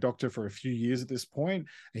same doctor for a few years at this point.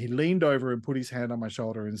 And he leaned over and put his hand on my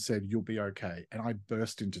shoulder and said, you'll be okay. And I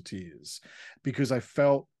burst into tears because I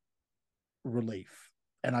felt relief.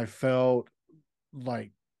 And I felt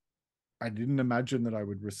like I didn't imagine that I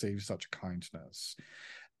would receive such kindness.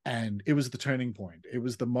 And it was the turning point. It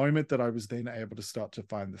was the moment that I was then able to start to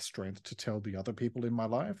find the strength to tell the other people in my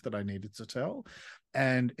life that I needed to tell.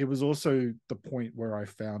 And it was also the point where I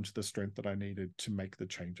found the strength that I needed to make the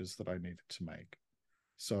changes that I needed to make.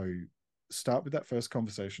 So start with that first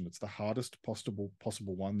conversation. It's the hardest possible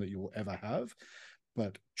one that you will ever have.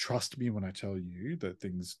 But trust me when I tell you that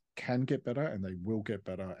things can get better, and they will get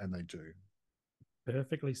better, and they do.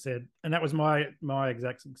 Perfectly said. And that was my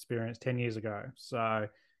exact experience 10 years ago. So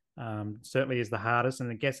certainly is the hardest, and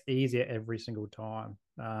it gets easier every single time.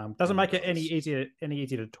 Doesn't make it any easier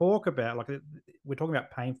to talk about. Like, we're talking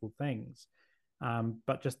about painful things,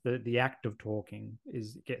 but just the act of talking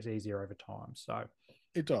gets easier over time. So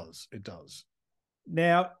it does.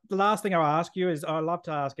 Now, the last thing I'll ask you is I love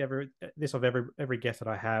to ask every guest that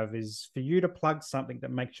I have is for you to plug something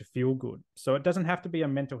that makes you feel good. So it doesn't have to be a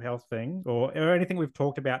mental health thing or anything we've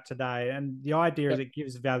talked about today. And the idea is it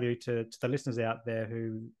gives value to the listeners out there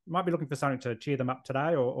who might be looking for something to cheer them up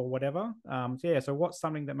today or whatever. So what's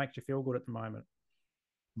something that makes you feel good at the moment?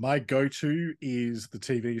 My go-to is the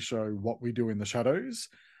TV show What We Do in the Shadows.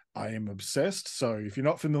 I am obsessed. So if you're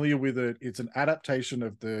not familiar with it, it's an adaptation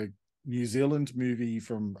of the New Zealand movie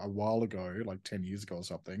from a while ago, like 10 years ago or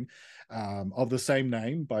something, of the same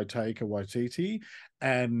name by Taika Waititi.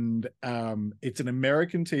 And it's an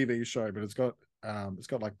American TV show, but it's got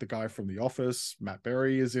like the guy from The Office, Matt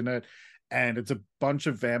Berry is in it. And it's a bunch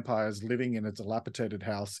of vampires living in a dilapidated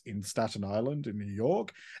house in Staten Island in New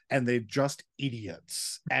York, and they're just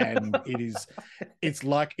idiots. And it's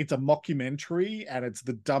like it's a mockumentary, and it's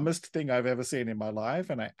the dumbest thing I've ever seen in my life,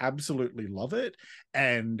 and I absolutely love it.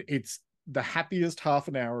 And it's the happiest half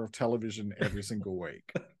an hour of television every single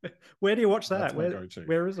week. Where do you watch that?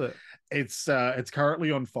 Where is it? It's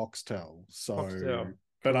currently on Foxtel. So Foxtel.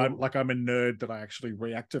 But cool. I'm a nerd that I actually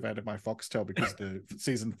reactivated my Foxtel because the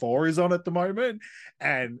season 4 is on at the moment.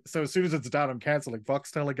 And so as soon as it's done, I'm canceling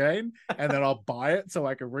Foxtel again, and then I'll buy it so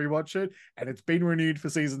I can rewatch it. And it's been renewed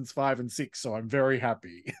for seasons 5 and 6. So I'm very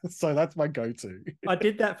happy. So that's my go-to. I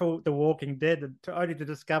did that for The Walking Dead, only to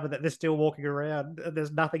discover that they're still walking around and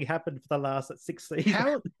there's nothing happened for the last 6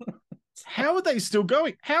 seasons. How are they still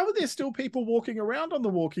going? How are there still people walking around on The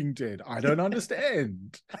Walking Dead? I don't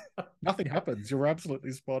understand. Nothing happens. You're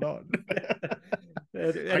absolutely spot on.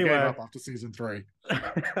 Anyway, I gave up after season 3.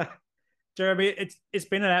 Jeremy, it's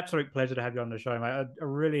been an absolute pleasure to have you on the show, mate. I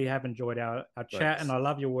really have enjoyed our chat, and I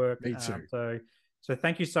love your work. Me too. So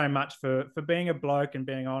thank you so much for being a bloke and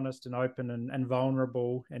being honest and open and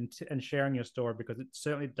vulnerable and sharing your story, because it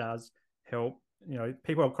certainly does help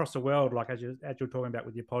people across the world, like as you're talking about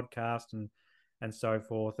with your podcast and so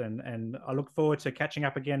forth. And I look forward to catching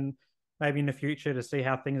up again maybe in the future to see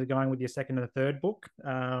how things are going with your second and third book.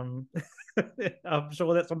 I'm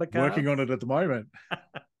sure that's on the card. Working on it at the moment.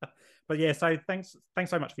 But yeah, so thanks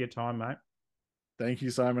so much for your time, mate. Thank you,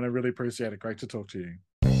 Simon. I really appreciate it. Great to talk to you.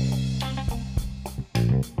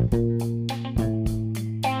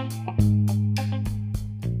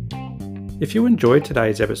 If you enjoyed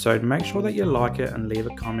today's episode, make sure that you like it and leave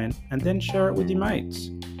a comment, and then share it with your mates.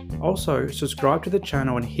 Also, subscribe to the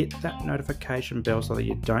channel and hit that notification bell so that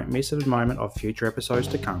you don't miss a moment of future episodes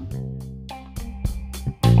to come.